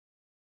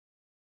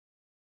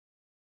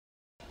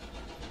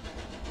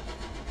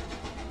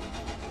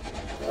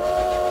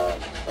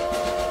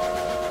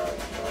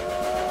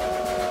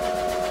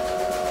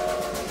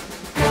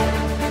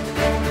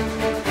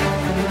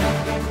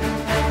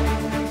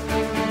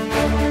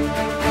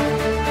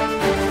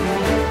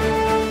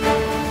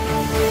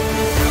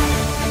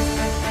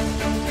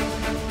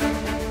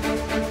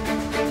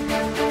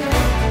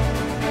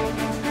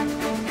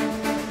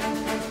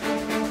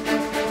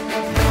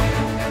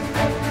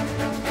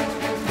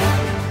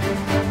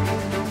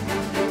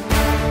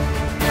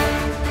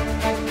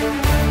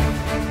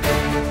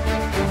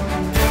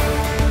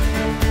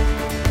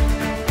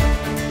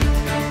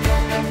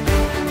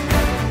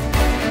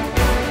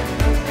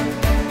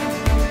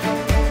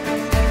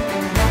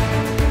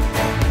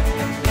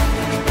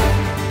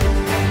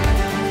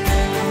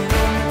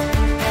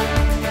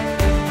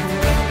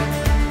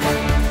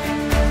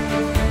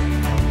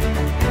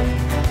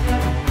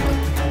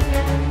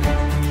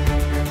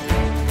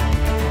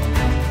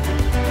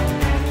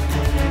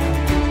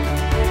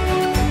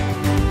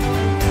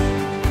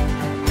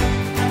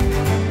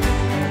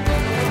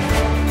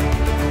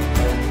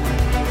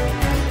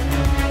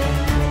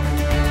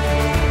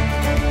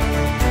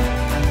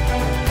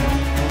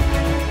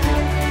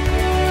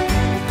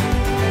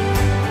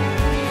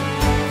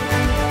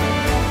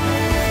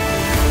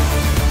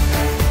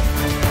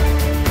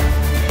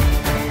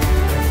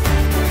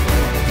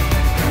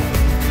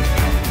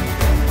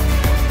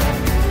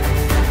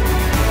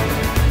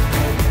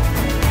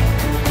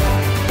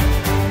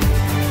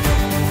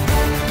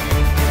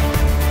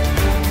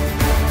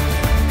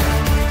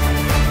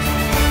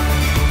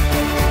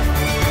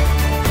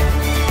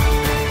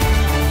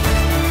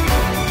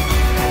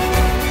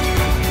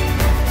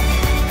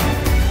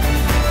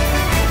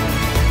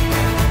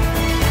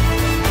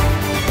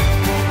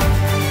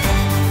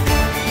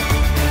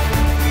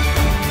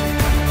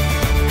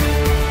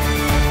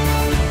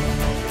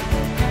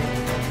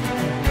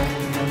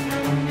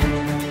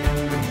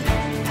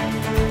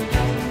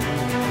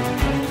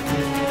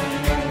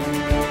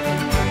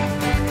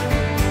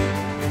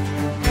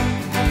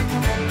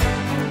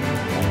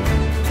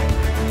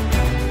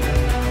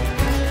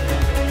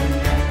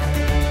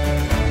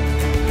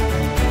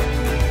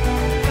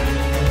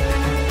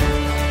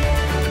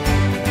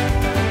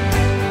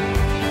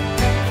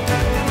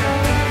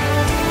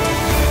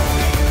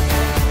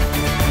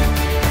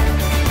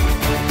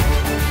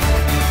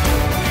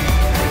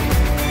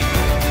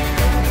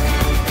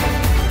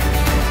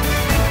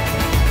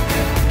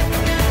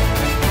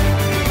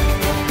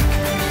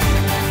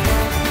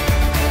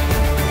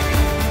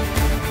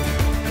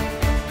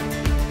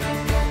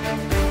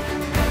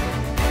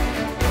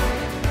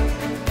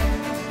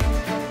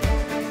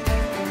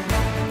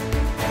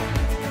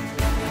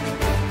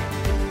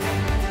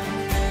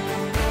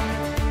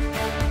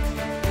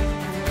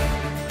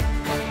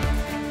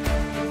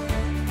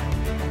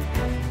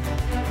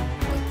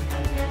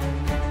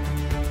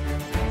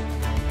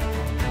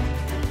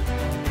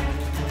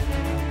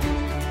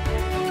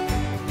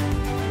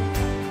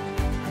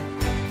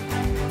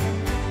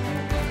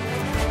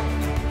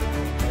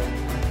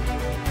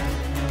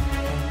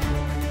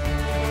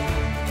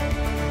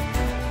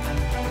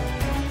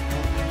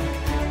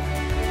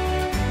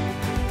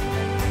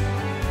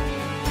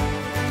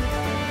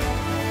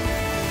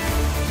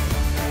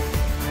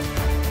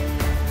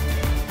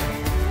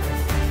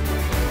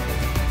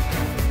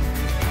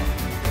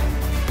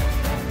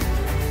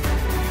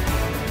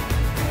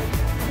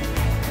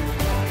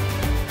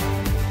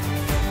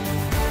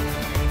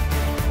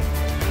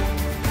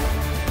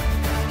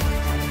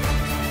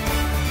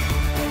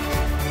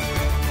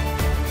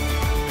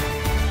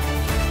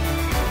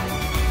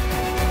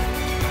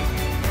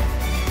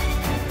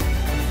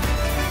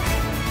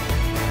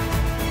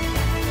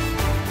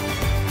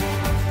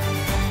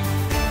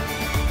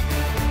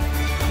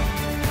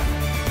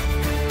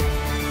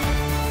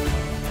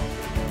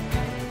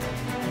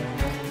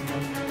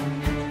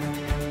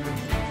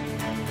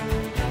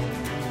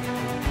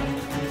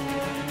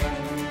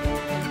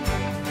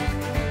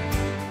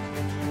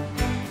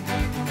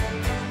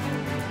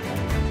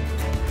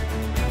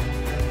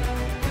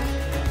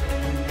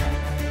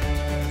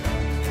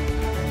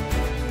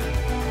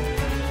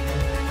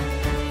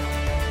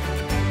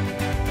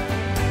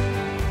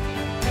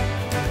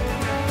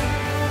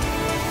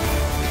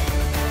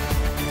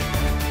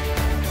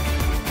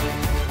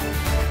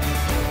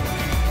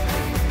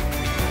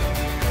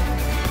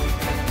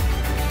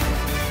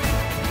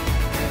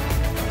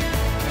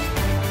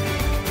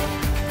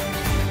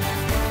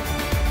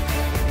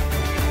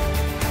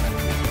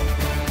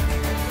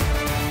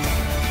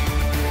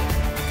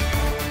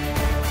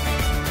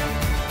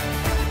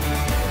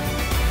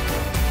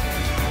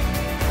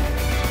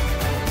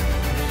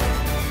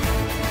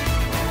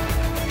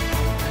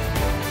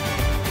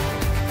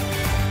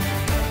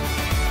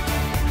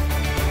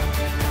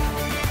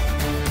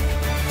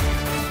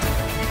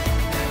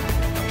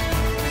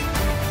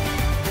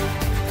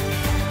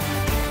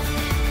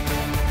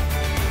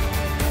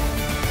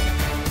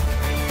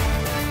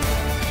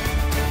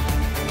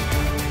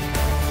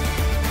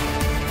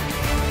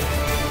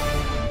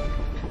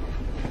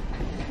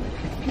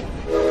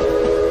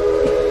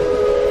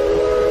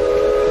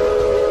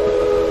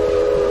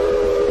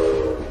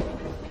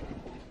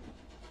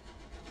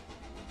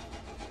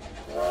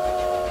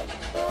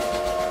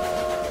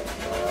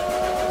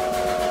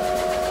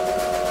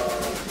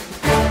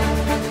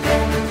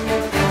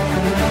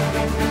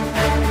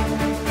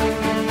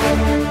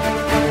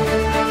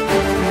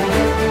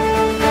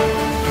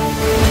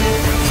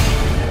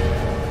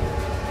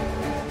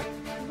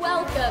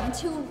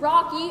Welcome to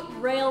Rocky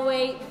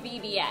Railway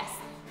VBS.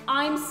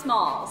 I'm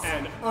Smalls.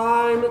 And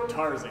I'm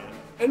Tarzan.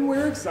 And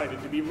we're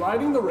excited to be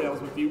riding the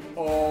rails with you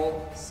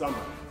all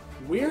summer.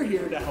 We're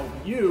here to help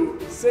you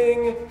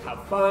sing,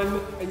 have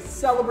fun, and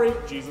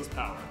celebrate Jesus'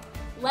 power.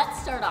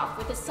 Let's start off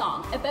with a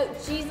song about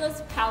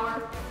Jesus'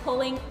 power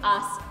pulling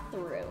us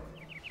through.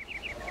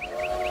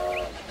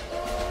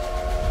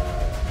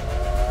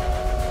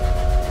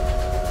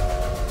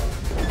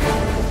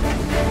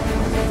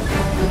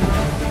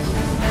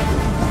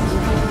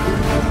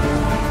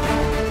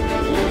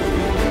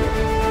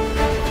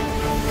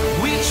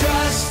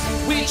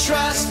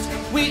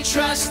 We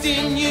trust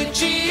in you,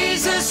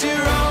 Jesus. You're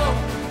all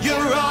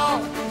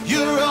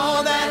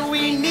that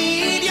we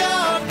need.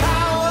 Your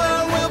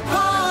power will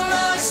pull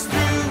us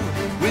through.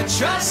 We're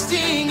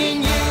trusting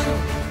in you.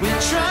 We're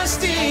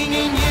trusting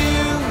in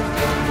you.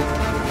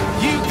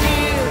 You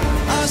give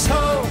us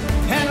hope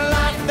and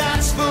life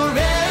that's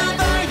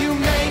forever. You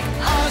make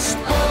us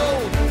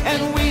bold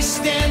and we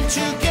stand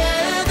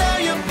together.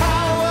 Your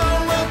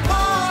power will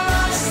pull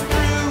us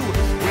through.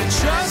 We're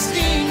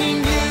trusting in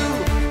you.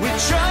 We're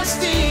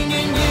trusting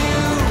in you.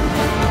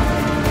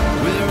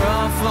 We're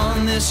off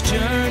on this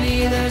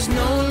journey, there's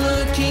no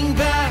looking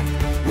back.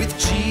 With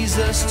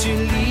Jesus to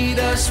lead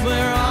us, we're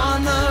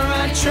on the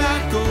right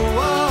track. Oh,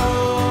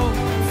 oh,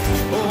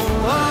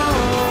 oh, oh.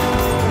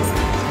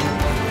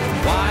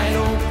 Wide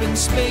open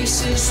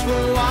spaces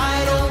for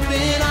wide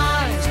open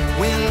eyes.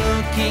 We're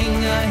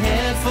looking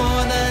ahead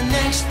for the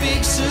next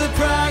big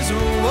surprise. Oh, oh,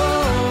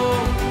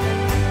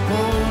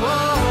 oh, oh.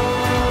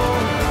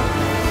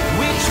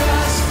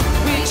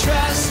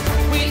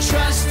 We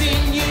trust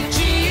in you,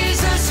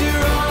 Jesus.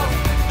 You're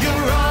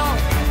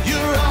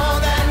all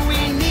that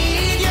we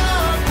need.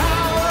 Your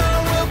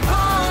power will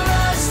pull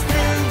us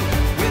through.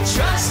 We're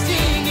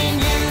trusting in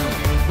you.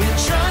 We're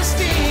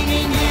trusting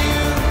in you.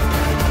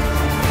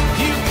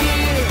 You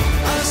give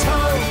us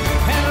hope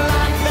and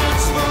life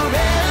that's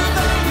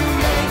forever. You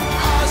make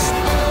us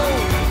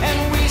bold and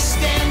we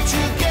stand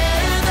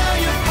together.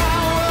 Your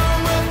power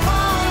will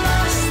pull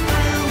us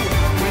through.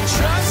 We're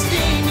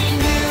trusting in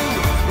you.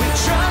 We're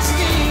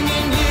trusting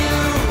in you.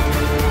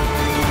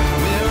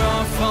 We're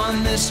off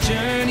on this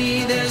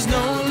journey, there's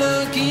no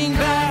looking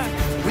back.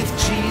 With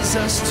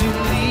Jesus to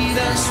lead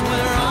us,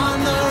 we're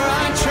on the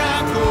right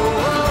track.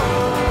 Oh,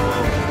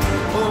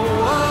 oh, oh,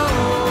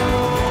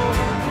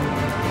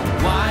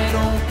 oh. Wide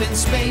open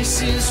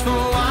spaces for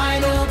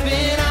wide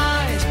open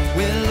eyes.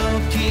 We're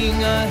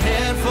looking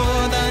ahead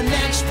for the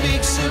next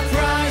big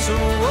surprise. Oh, oh,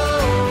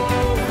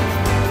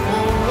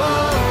 oh,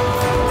 oh.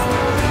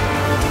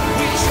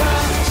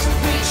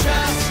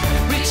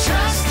 We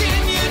trust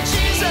in you,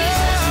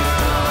 Jesus.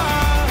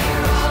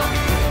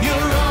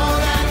 You're all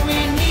that we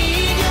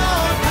need.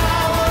 Your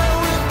power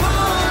will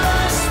pull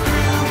us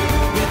through.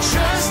 We're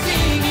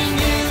trusting in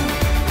you.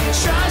 We're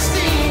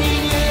trusting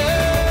in you.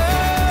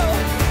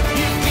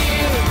 You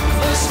give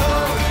us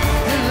hope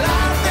and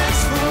life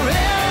that's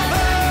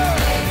forever.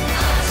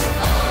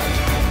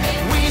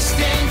 We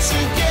stand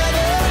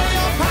together.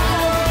 Your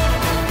power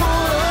will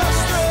pull us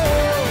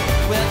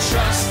through. We're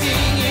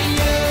trusting in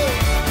you.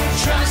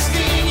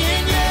 Trusting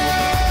in you.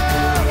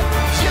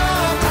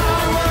 Your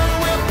power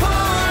will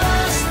pull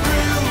us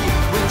through.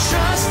 We're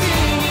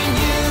trusting in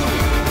you.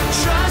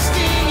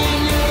 Trusting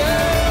in you.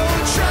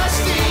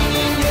 Trusting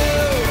in you.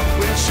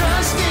 We're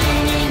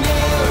trusting in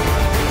you.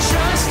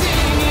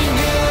 Trusting in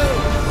you.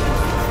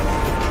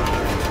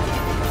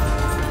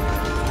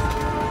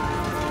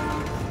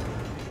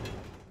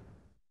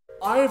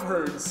 I've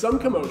heard some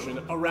commotion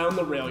around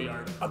the rail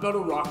yard about a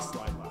rock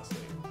slide last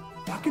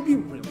night. That could be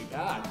really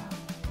bad.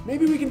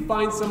 Maybe we can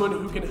find someone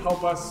who can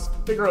help us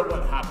figure out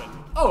what happened.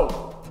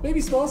 Oh,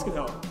 maybe Smalls can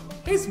help.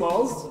 Hey,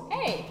 Smalls.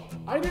 Hey,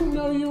 I didn't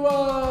know you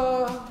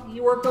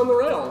worked on the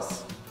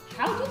rails.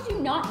 how did you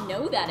not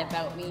know that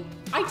about me?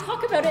 I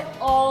talk about it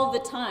all the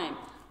time.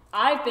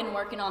 I've been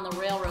working on the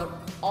railroad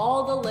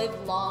all the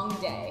live long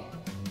day.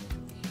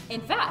 In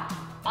fact,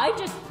 I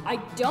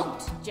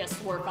don't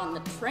just work on the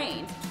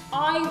trains,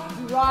 I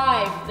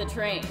drive the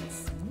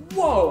trains.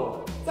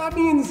 Whoa, that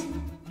means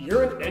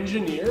you're an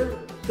engineer?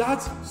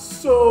 That's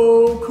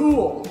so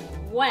cool.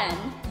 When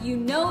you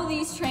know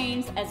these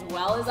trains as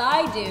well as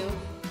I do,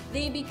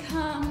 they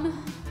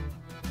become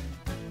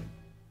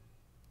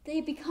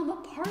a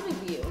part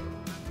of you.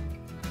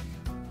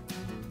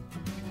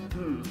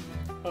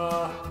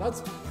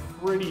 That's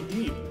pretty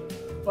deep,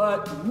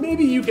 but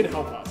maybe you can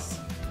help us.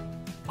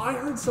 I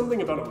heard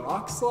something about a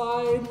rock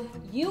slide.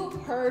 You've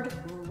heard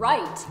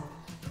right.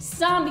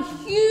 Some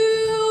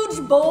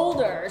huge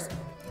boulders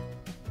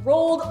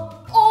rolled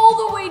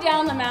all the way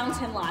down the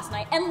mountain last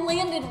night and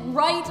landed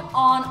right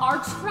on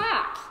our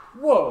track.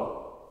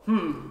 Whoa,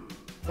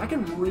 that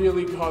can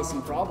really cause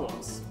some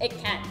problems. It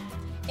can.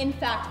 In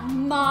fact,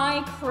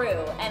 my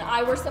crew and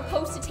I were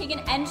supposed to take an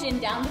engine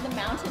down to the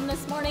mountain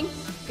this morning.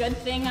 Good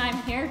thing I'm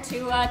here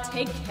to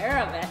take care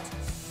of it.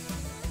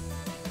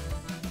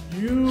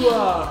 You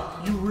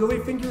really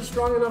think you're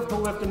strong enough to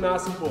lift a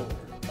massive boulder?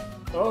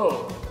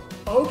 Oh,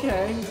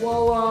 okay.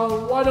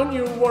 Well, why don't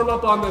you warm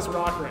up on this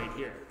rock right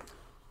here?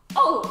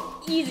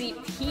 Oh, easy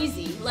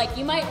peasy. Like,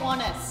 you might want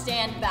to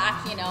stand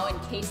back, you know, in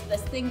case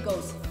this thing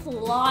goes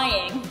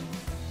flying.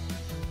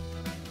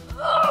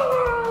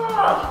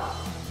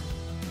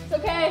 It's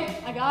okay,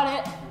 I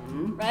got it.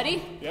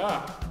 Ready?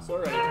 Yeah, so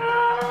ready.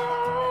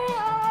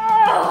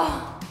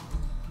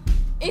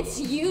 It's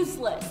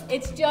useless.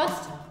 It's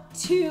just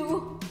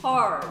too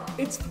hard.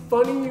 It's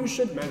funny you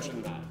should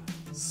mention that.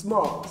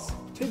 Smalls,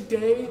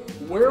 today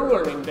we're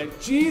learning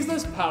that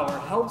Jesus' power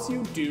helps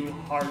you do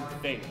hard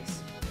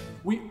things.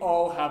 We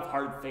all have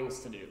hard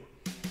things to do.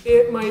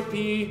 It might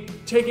be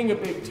taking a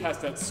big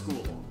test at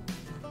school,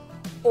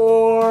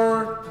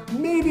 or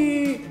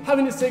maybe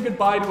having to say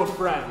goodbye to a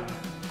friend,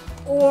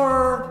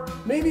 or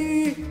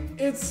maybe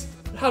it's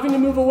having to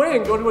move away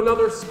and go to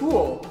another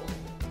school.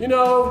 You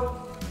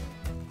know,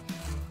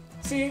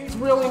 see, it's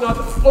really not.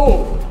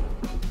 Oh,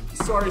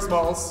 sorry,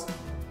 Smalls.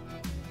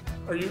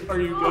 Are you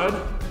good?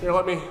 Here,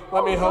 let me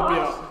help you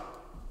out.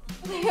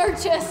 They are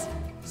just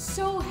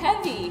so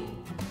heavy.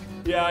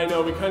 Yeah, I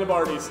know, we kind of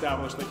already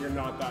established that you're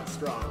not that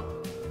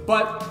strong.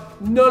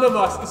 But none of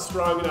us is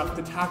strong enough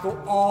to tackle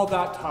all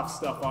that tough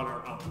stuff on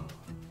our own.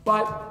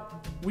 But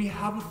we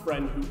have a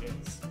friend who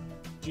is,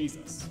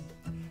 Jesus.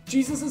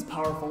 Jesus is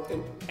powerful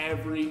in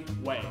every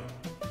way.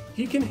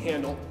 He can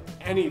handle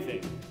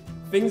anything,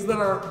 things that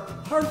are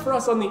hard for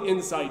us on the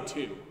inside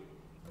too.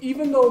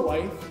 Even though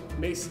life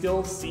may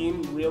still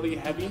seem really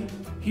heavy,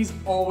 he's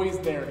always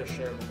there to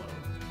share the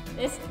load.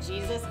 This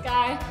Jesus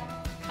guy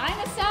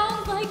kind of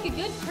sounds like a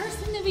good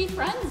person to be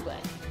friends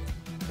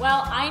with.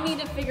 Well, I need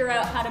to figure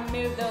out how to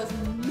move those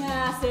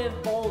massive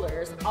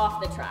boulders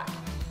off the track.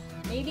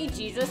 Maybe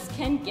Jesus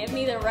can give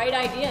me the right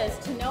ideas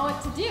to know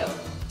what to do.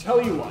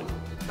 Tell you what,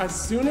 as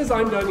soon as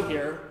I'm done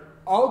here,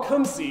 I'll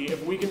come see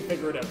if we can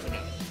figure it out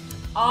together.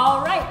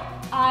 All right,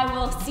 I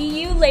will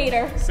see you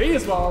later. See you,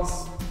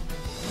 Smalls.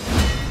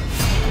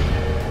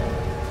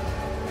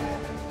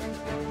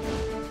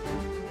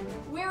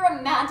 We're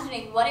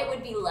imagining what it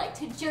would be like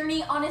to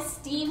journey on a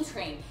steam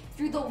train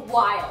through the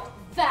wild,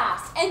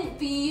 vast, and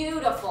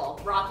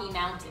beautiful Rocky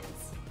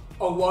Mountains.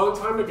 A long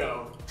time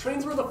ago,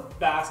 trains were the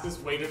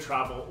fastest way to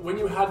travel when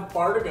you had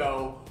far to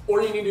go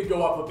or you needed to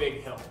go up a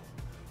big hill.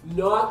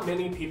 Not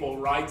many people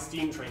ride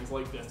steam trains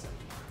like this anymore.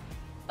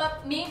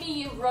 But maybe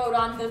you rode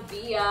on the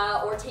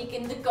Via, or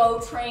taken the GO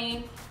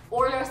train,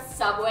 or a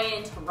subway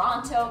in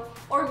Toronto,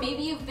 or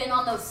maybe you've been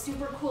on those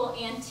super cool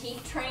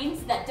antique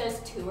trains that does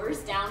tours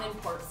down in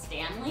Port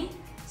Stanley.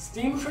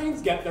 Steam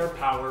trains get their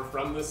power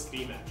from the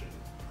steam engine.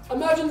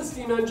 Imagine the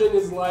steam engine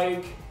is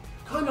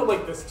kind of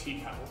like this tea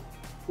kettle.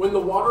 When the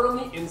water on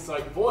the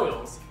inside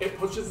boils, it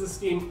pushes the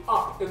steam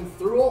up and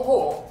through a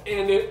hole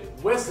and it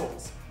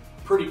whistles.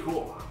 Pretty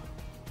cool, huh?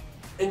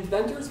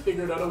 Inventors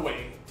figured out a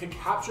way to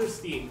capture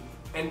steam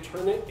and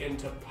turn it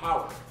into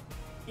power.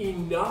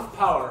 Enough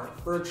power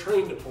for a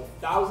train to pull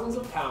thousands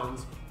of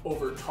pounds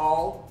over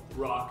tall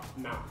rock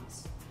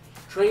mountains.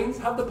 Trains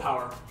have the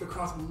power to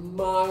cross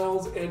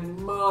miles and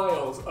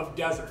miles of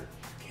desert,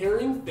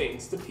 carrying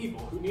things to people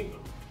who need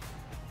them.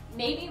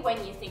 Maybe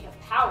when you think of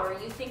power,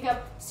 you think of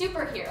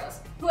superheroes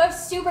who have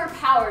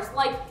superpowers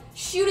like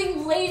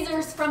shooting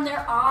lasers from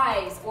their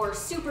eyes, or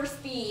super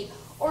speed,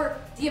 or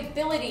the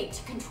ability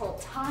to control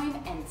time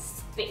and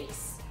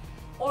space.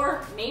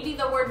 Or maybe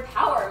the word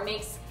power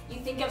makes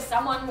you think of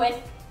someone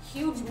with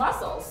huge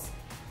muscles.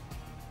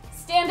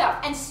 Stand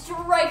up and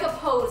strike a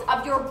pose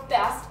of your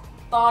best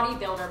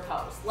bodybuilder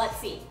pose. Let's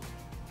see.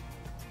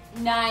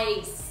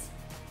 Nice.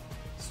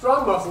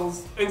 Strong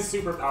muscles and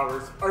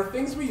superpowers are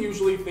things we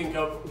usually think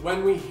of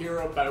when we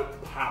hear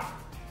about power.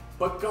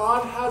 But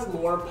God has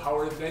more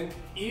power than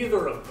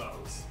either of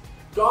those.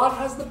 God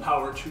has the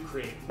power to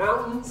create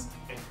mountains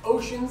and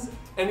oceans,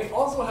 and he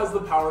also has the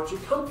power to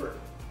comfort,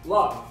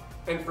 love,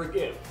 and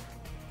forgive.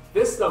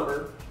 This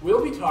summer,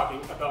 we'll be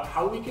talking about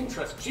how we can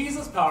trust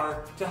Jesus'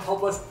 power to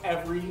help us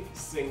every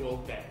single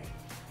day.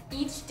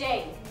 Each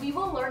day, we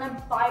will learn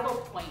a Bible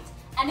point,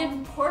 an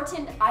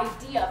important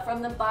idea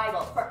from the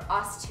Bible for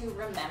us to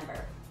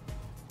remember.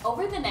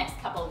 Over the next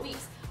couple of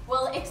weeks,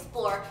 we'll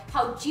explore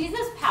how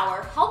Jesus'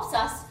 power helps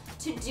us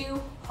to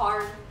do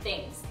hard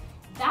things.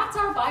 That's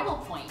our Bible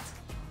point.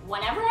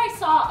 Whenever I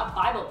saw a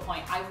Bible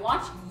point, I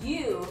want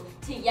you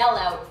to yell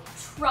out,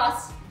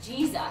 "Trust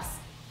Jesus,"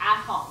 at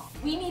home.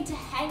 We need to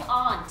hang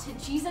on to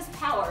Jesus'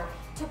 power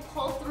to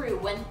pull through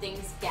when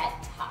things get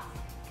tough.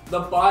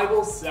 The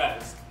Bible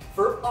says,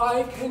 "For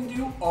I can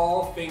do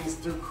all things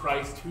through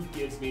Christ who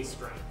gives me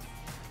strength."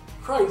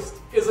 Christ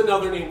is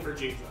another name for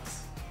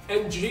Jesus.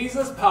 And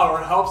Jesus' power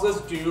helps us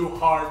do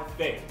hard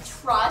things.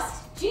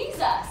 Trust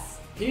Jesus.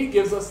 He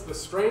gives us the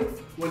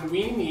strength when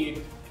we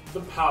need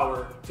the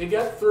power to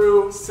get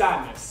through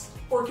sadness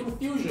or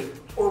confusion,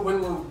 or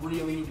when we're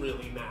really,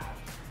 really mad.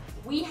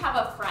 We have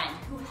a friend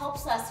who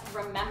helps us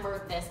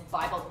remember this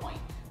Bible point.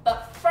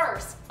 But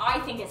first, I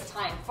think it's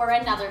time for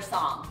another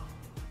song.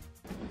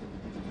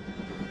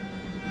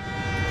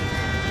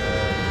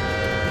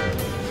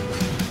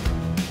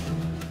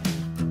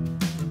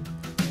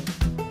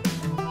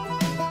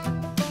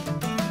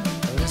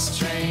 This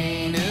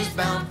train is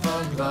bound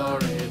for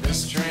glory.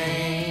 This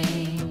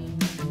train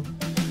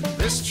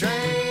This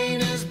train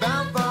is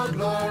bound for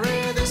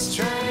glory. This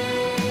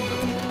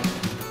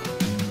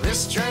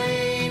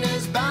train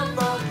is bound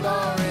for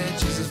glory.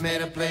 Jesus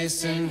made a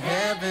place in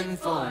heaven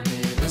for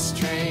me. This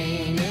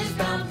train is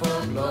bound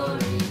for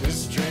glory.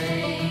 This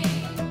train.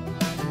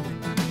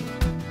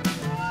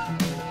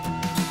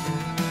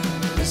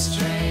 This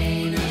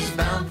train is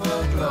bound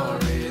for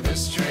glory.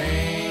 This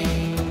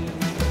train.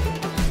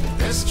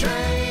 This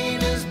train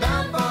is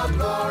bound for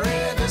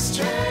glory. This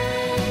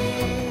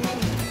train.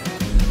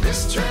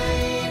 This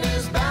train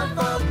is bound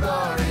for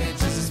glory.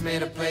 Jesus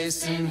made a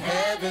place in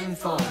heaven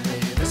for me.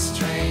 This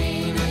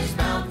train is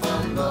bound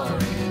for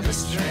glory.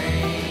 This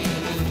train.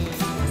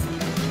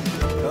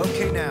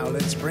 Okay, now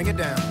let's bring it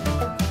down.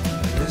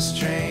 This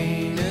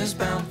train is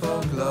bound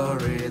for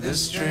glory.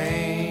 This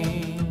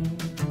train.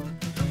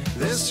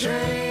 This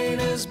train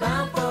is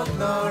bound for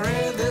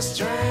glory. This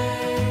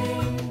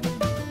train.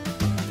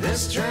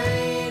 This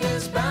train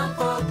is bound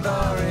for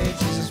glory.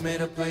 Jesus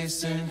made a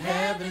place in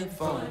heaven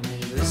for me.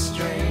 This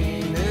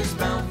train is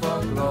bound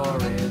for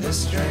glory.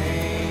 This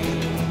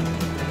train.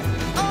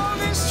 Oh,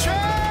 this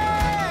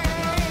train.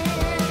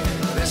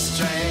 This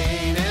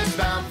train is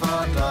bound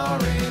for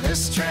glory.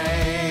 This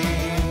train.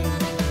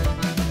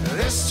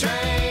 This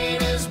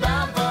train is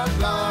bound for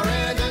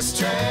glory. This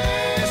train.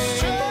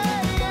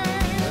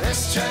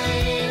 This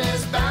train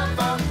is bound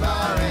for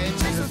glory.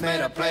 Jesus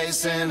made a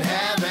place in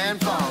heaven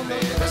for me.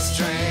 This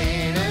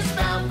train is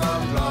bound for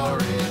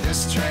glory.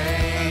 This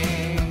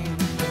train.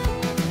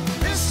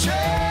 This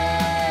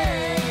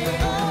train.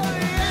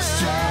 This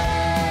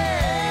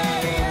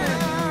train.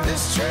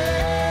 This train.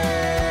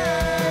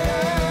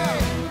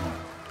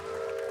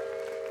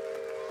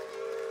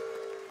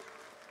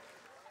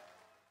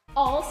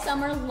 All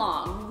summer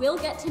long, we'll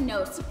get to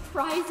know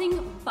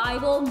surprising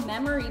Bible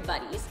memory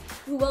buddies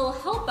who will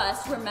help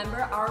us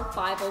remember our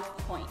Bible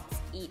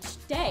points each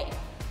day.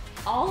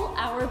 All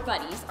our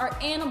buddies are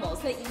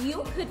animals that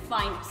you could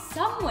find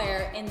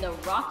somewhere in the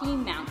Rocky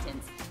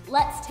Mountains.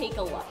 Let's take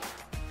a look.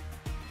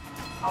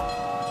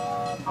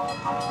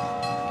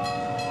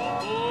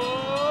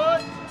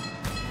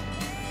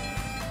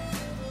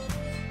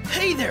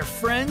 Hey there,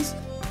 friends!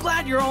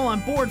 Glad you're all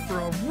on board for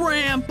a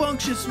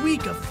rambunctious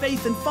week of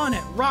faith and fun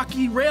at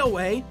Rocky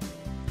Railway.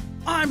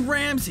 I'm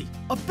Ramsey,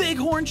 a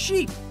bighorn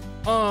sheep.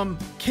 Can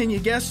you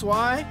guess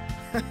why?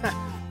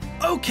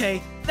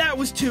 Okay, that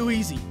was too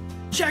easy.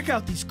 Check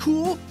out these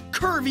cool,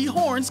 curvy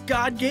horns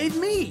God gave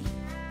me.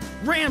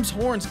 Ram's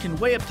horns can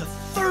weigh up to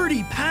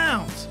 30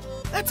 pounds.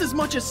 That's as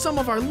much as some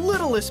of our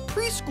littlest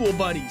preschool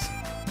buddies.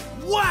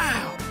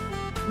 Wow!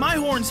 My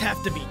horns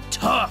have to be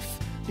tough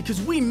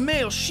because we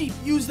male sheep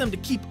use them to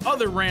keep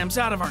other rams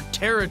out of our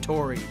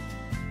territory.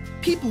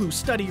 People who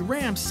study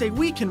rams say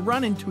we can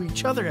run into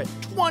each other at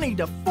 20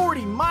 to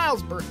 40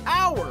 miles per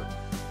hour.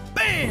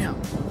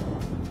 Bam!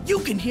 You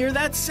can hear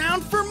that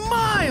sound for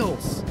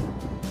miles.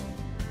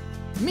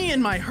 Me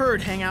and my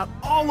herd hang out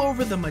all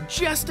over the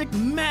majestic,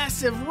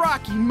 massive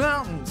Rocky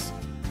Mountains.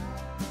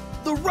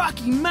 The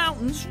Rocky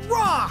Mountains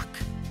rock!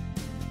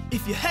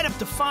 If you head up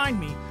to find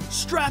me,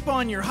 strap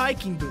on your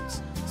hiking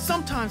boots.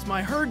 Sometimes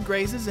my herd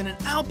grazes in an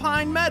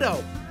alpine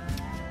meadow.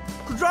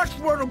 'Cause that's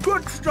where the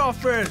good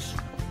stuff is.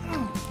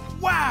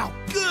 Wow,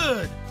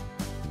 good!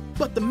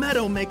 But the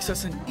meadow makes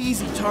us an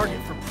easy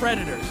target for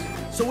predators,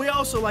 so we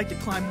also like to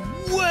climb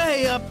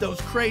way up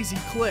those crazy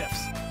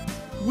cliffs.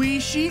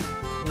 We sheep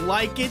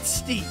like it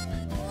steep.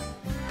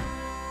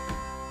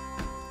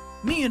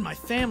 Me and my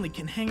family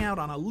can hang out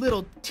on a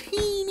little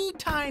teeny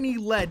tiny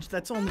ledge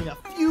that's only a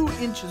few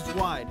inches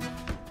wide.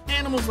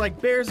 Animals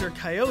like bears or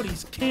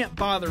coyotes can't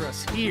bother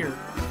us here.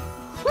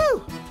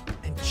 Whew!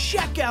 And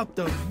check out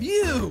the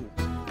view!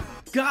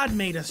 God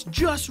made us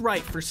just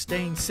right for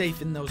staying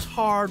safe in those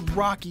hard,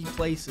 rocky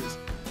places.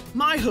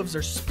 My hooves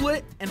are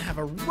split and have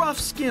a rough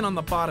skin on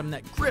the bottom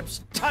that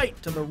grips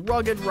tight to the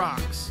rugged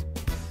rocks.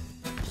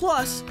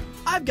 Plus,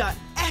 I've got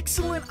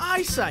excellent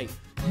eyesight.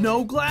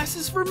 No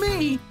glasses for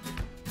me.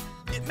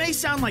 It may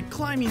sound like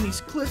climbing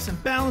these cliffs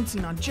and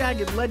balancing on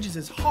jagged ledges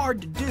is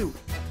hard to do,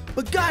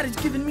 but God has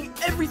given me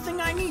everything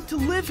I need to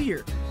live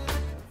here.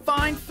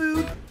 Find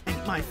food and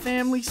keep my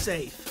family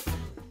safe.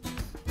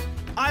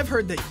 I've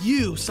heard that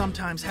you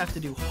sometimes have to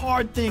do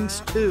hard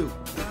things too.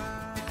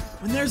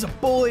 When there's a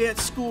bully at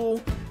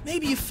school,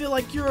 maybe you feel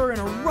like you're in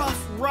a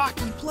rough,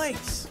 rocky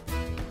place.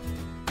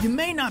 You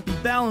may not be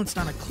balanced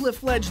on a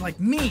cliff ledge like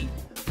me,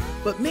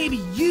 but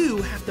maybe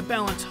you have to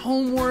balance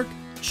homework,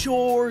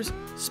 chores,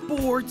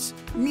 sports,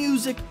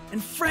 music,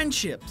 and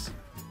friendships.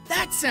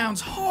 That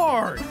sounds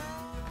hard.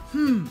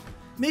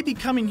 Maybe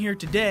coming here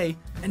today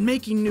and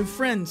making new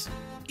friends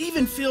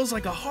even feels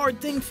like a hard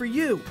thing for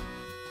you.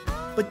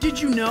 But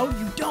did you know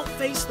you don't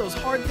face those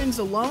hard things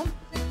alone?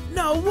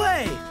 No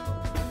way!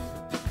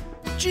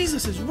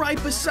 Jesus is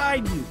right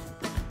beside you.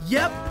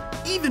 Yep,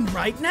 even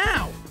right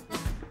now.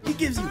 He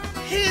gives you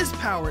His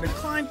power to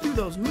climb through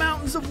those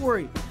mountains of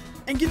worry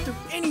and get through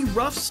any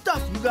rough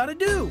stuff you gotta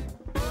do.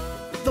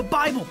 The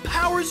Bible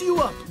powers you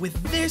up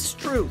with this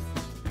truth.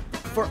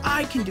 For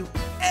I can do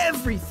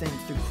everything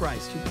through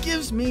Christ who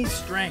gives me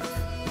strength.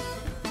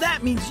 That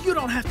that means you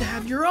don't have to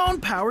have your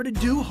own power to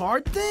do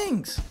hard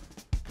things.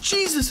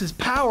 Jesus'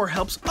 power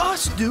helps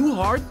us do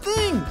hard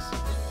things.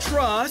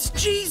 Trust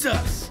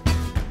Jesus.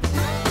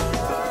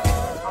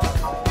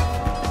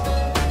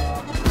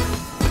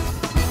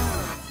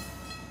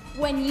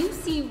 When you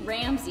see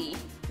Ramsey,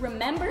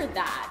 remember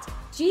that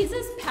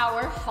Jesus'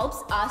 power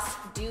helps us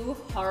do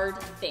hard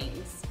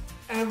things.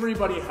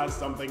 Everybody has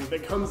something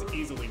that comes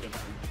easily to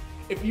them.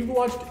 If you've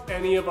watched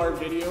any of our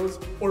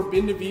videos or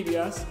been to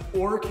VBS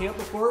or camp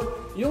before,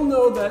 you'll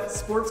know that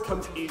sports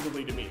comes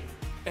easily to me,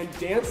 and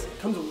dance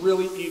comes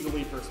really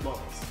easily for Smalls.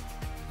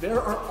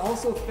 There are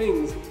also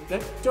things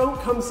that don't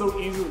come so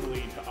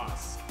easily to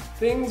us,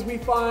 things we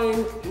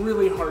find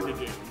really hard to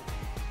do.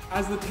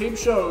 As the tape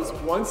shows,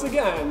 once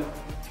again,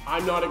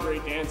 I'm not a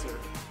great dancer,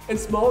 and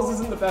Smalls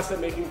isn't the best at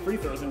making free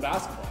throws in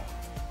basketball.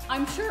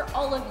 I'm sure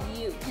all of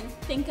you can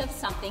think of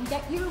something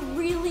that you're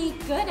really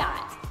good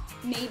at.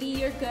 Maybe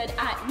you're good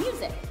at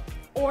music,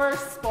 or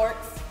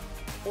sports,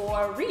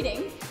 or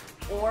reading,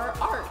 or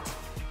art.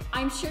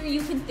 I'm sure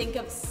you can think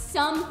of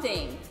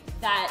something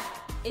that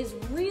is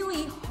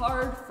really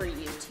hard for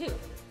you too.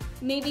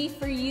 Maybe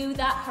for you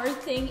that hard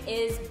thing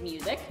is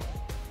music,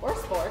 or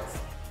sports,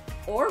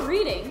 or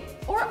reading,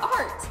 or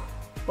art.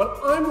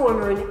 But I'm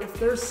wondering if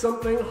there's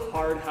something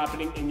hard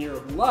happening in your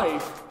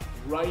life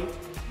right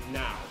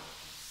now.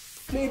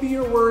 Maybe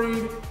you're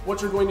worried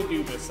what you're going to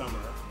do this summer,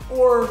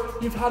 or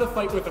you've had a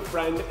fight with a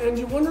friend and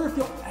you wonder if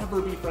you'll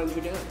ever be friends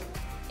again.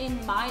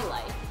 In my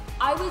life,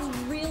 I was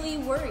really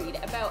worried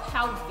about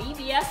how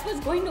VBS was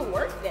going to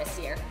work this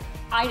year.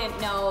 I didn't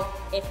know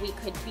if we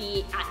could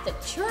be at the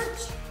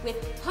church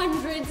with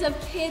hundreds of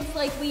kids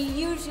like we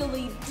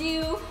usually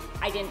do.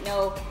 I didn't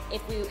know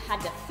if we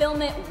had to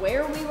film it,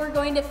 where we were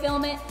going to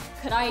film it.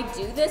 Could I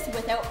do this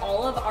without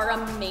all of our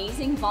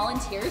amazing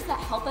volunteers that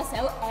help us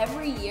out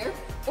every year?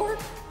 Or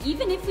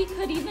even if we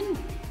could even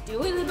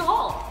do it at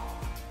all.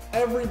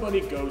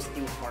 Everybody goes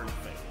through hard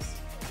things.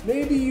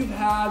 Maybe you've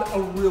had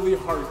a really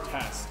hard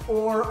test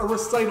or a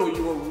recital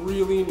you were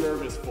really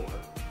nervous for.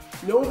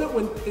 Know that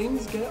when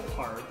things get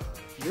hard,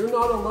 you're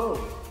not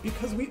alone,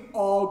 because we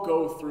all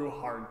go through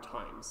hard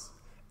times.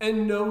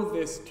 And know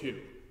this too.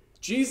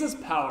 Jesus'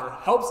 power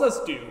helps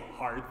us do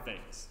hard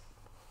things.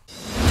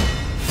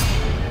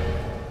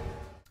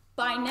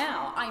 By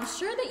now, I'm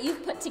sure that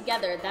you've put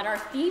together that our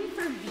theme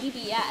for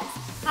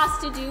VBS has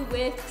to do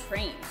with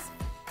trains.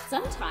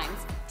 Sometimes,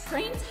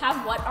 trains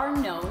have what are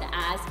known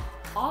as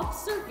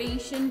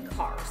observation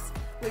cars,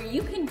 where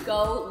you can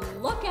go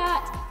look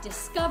at,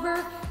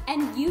 discover,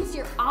 and use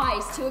your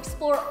eyes to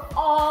explore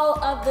all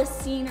of the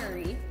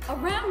scenery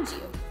around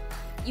you.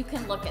 You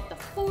can look at the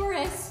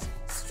forest,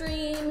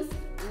 streams,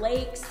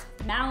 lakes,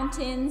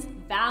 mountains,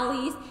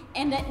 valleys,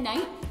 and at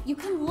night, you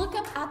can look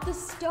up at the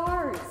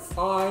stars.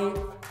 I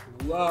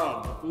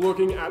love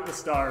looking at the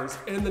stars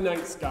and the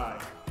night sky.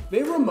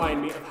 They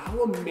remind me of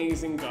how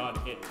amazing God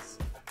is.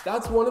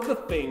 That's one of the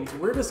things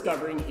we're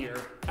discovering here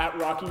at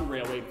Rocky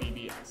Railway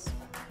VBS.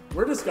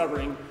 We're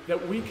discovering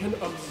that we can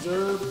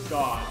observe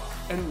God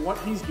and what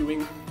He's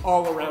doing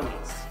all around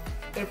us.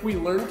 If we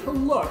learn to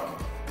look,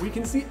 we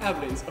can see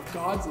evidence of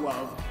God's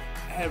love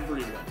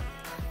everywhere.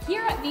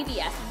 Here at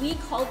VBS, we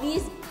call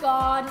these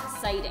God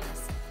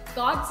sightings.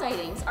 God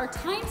sightings are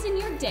times in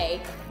your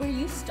day where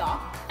you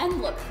stop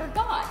and look for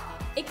God.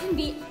 It can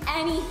be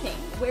anything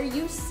where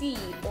you see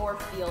or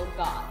feel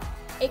God.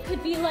 It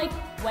could be like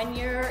when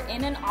you're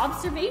in an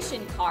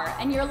observation car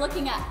and you're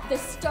looking at the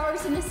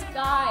stars in the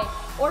sky,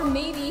 or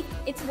maybe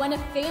it's when a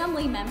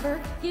family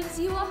member gives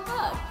you a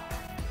hug.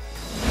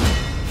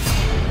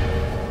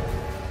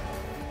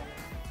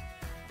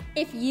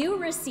 If you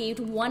received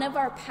one of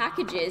our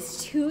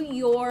packages to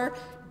your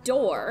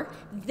door,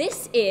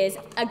 this is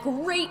a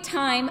great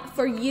time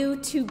for you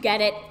to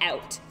get it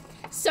out.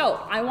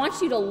 So I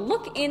want you to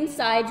look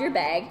inside your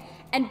bag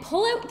and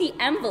pull out the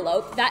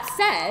envelope that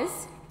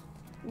says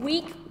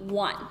Week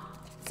 1.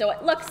 So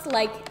it looks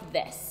like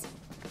this.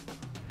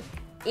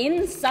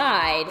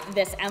 Inside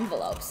this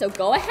envelope, so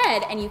go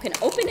ahead and you can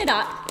open it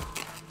up.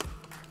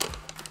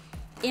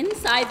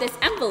 Inside this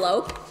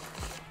envelope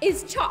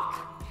is chalk.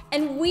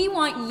 And we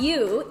want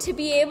you to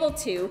be able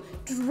to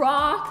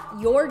draw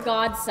your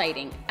God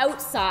sighting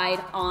outside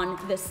on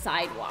the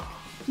sidewalk.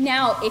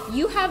 Now, if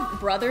you have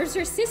brothers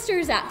or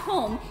sisters at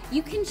home,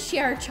 you can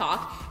share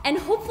chalk and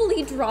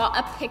hopefully draw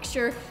a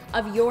picture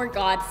of your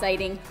God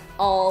sighting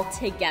all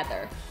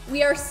together.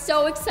 We are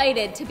so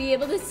excited to be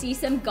able to see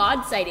some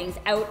God sightings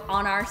out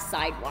on our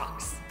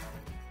sidewalks.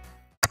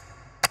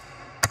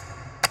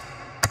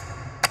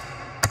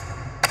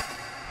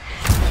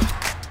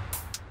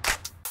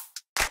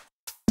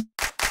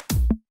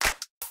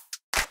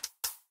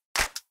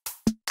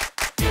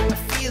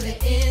 Feel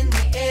it in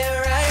the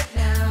air right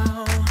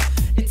now.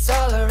 It's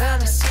all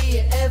around, I see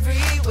it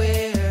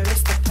everywhere.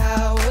 It's the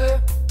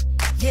power,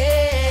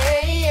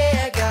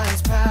 yeah,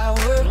 God's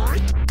power.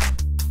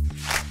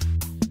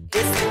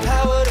 It's the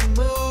power to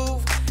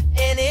move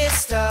any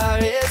star.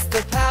 It's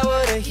the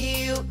power to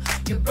heal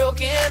your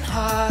broken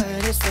heart.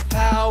 It's the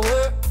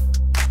power,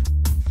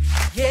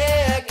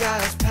 yeah,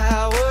 God's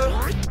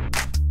power.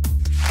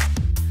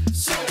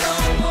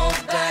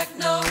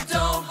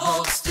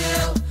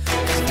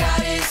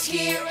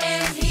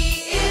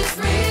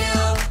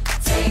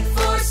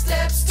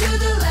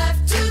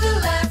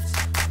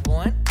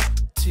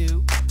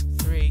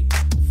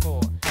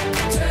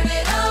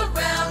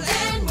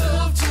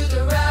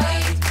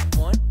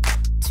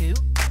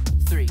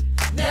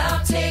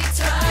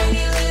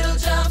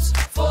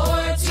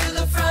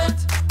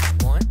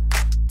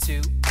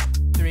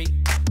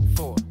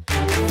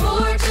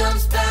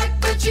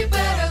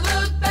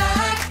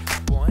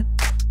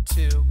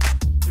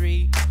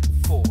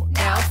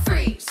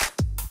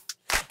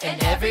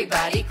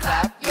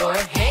 clap your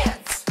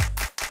hands.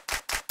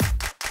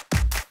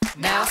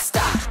 Now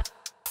stop.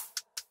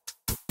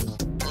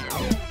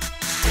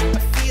 I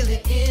feel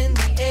it in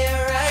the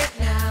air right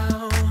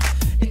now.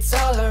 It's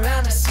all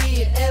around, I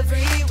see it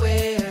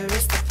everywhere.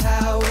 It's the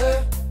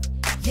power.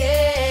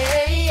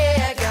 Yeah,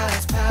 yeah,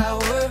 God's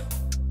power.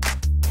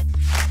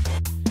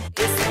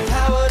 It's the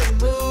power to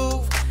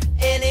move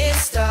any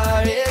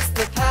star. It's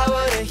the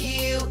power to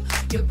heal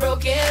your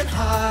broken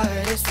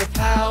heart. It's the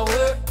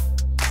power.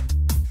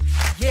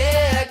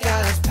 Yeah,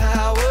 God's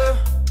power.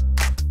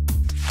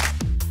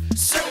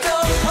 So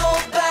don't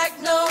hold back,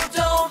 no,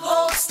 don't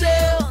hold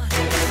still.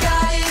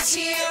 God is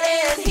here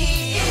and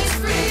He is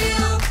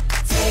real.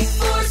 Take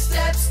 4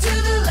 steps to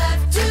the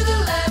left, to the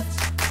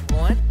left.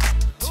 1,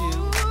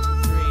 2,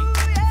 3,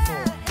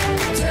 4.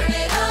 Turn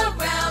it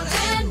around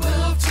and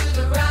move to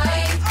the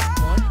right.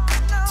 1,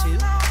 2,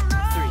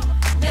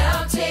 3.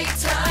 Now take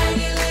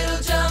tiny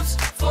little jumps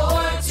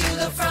forward to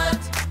the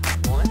front.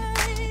 1,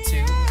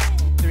 2,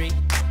 3,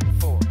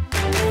 4.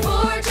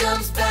 4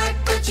 jumps back,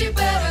 but you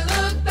better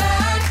look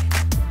back.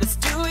 Let's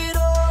do it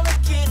all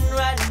again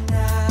right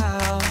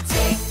now.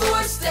 Take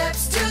 4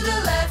 steps to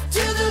the left,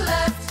 to the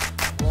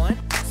left. 1,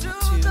 2,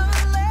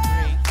 3,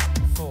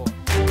 4.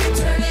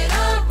 Turn it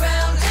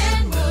around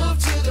and move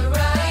to the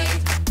right.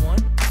 1,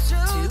 2,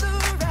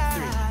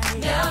 3.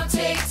 Now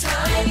take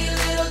tiny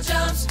little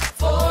jumps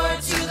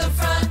forward to the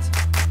front.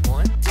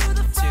 1, 2,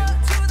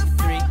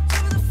 3,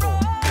 4.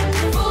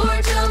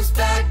 4 jumps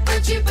back,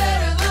 but you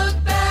better look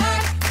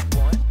back.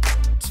 1,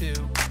 2,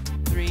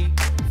 3,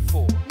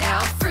 4. Now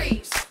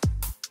freeze.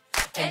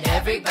 And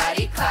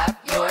everybody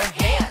clap your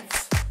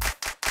hands.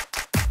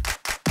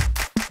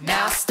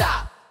 Now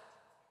stop.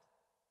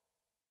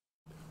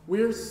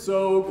 We're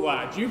so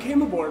glad you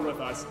came aboard with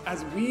us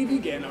as we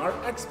begin our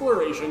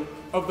exploration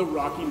of the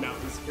Rocky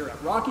Mountains here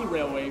at Rocky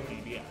Railway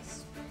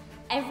VBS.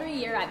 Every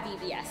year at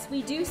VBS,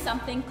 we do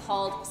something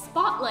called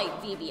Spotlight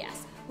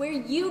VBS, where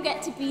you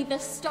get to be the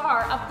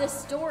star of the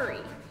story.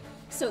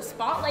 So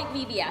Spotlight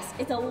VBS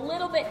is a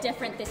little bit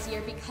different this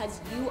year because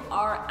you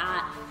are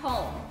at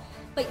home,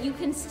 but you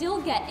can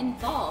still get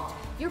involved.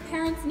 Your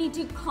parents need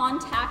to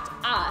contact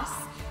us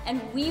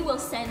and we will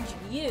send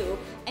you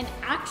an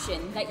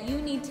action that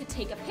you need to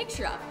take a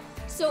picture of.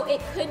 So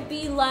it could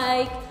be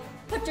like,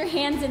 put your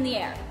hands in the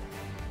air.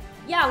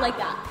 Yeah, like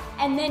that.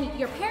 And then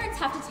your parents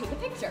have to take a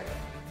picture.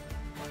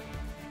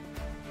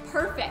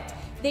 Perfect.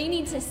 They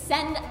need to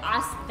send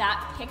us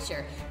that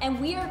picture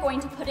and we are going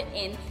to put it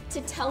in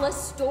to tell a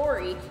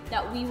story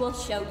that we will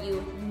show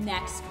you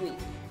next week.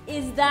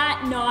 Is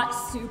that not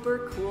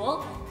super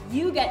cool?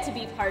 You get to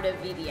be part of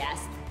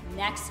VBS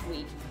next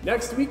week.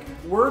 Next week,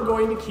 we're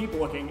going to keep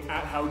looking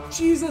at how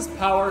Jesus'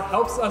 power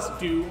helps us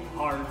do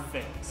hard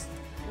things.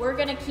 We're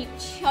gonna keep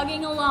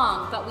chugging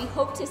along, but we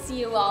hope to see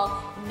you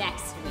all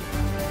next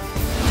week.